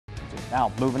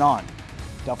Now moving on.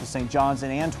 Delphos St. John's in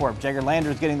Antwerp. Jagger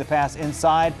Landers getting the pass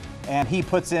inside, and he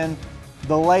puts in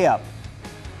the layup.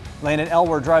 Landon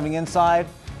Elwer driving inside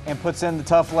and puts in the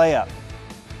tough layup.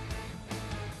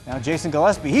 Now Jason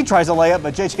Gillespie, he tries a layup,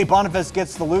 but J.J. Boniface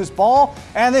gets the loose ball,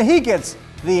 and then he gets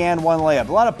the and one layup.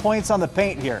 A lot of points on the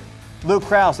paint here. Luke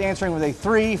Kraus answering with a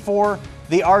 3 for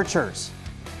the Archers.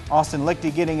 Austin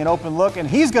Lichty getting an open look, and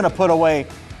he's going to put away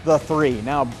the 3.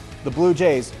 Now the Blue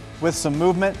Jays with some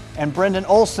movement, and Brendan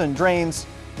Olson drains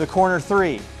the corner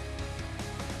 3.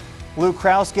 Luke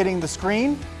Kraus getting the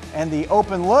screen and the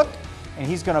open look, and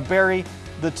he's going to bury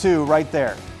the 2 right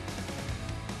there.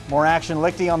 More action.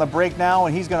 Lichty on the break now,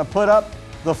 and he's going to put up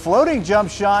the floating jump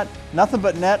shot. Nothing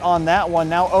but net on that one.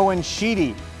 Now Owen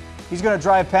Sheedy. He's going to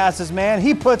drive past his man.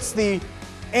 He puts the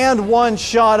and one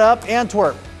shot up.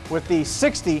 Antwerp with the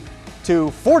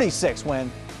 60-46 win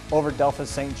over Delphos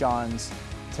St. John's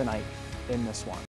tonight in this one.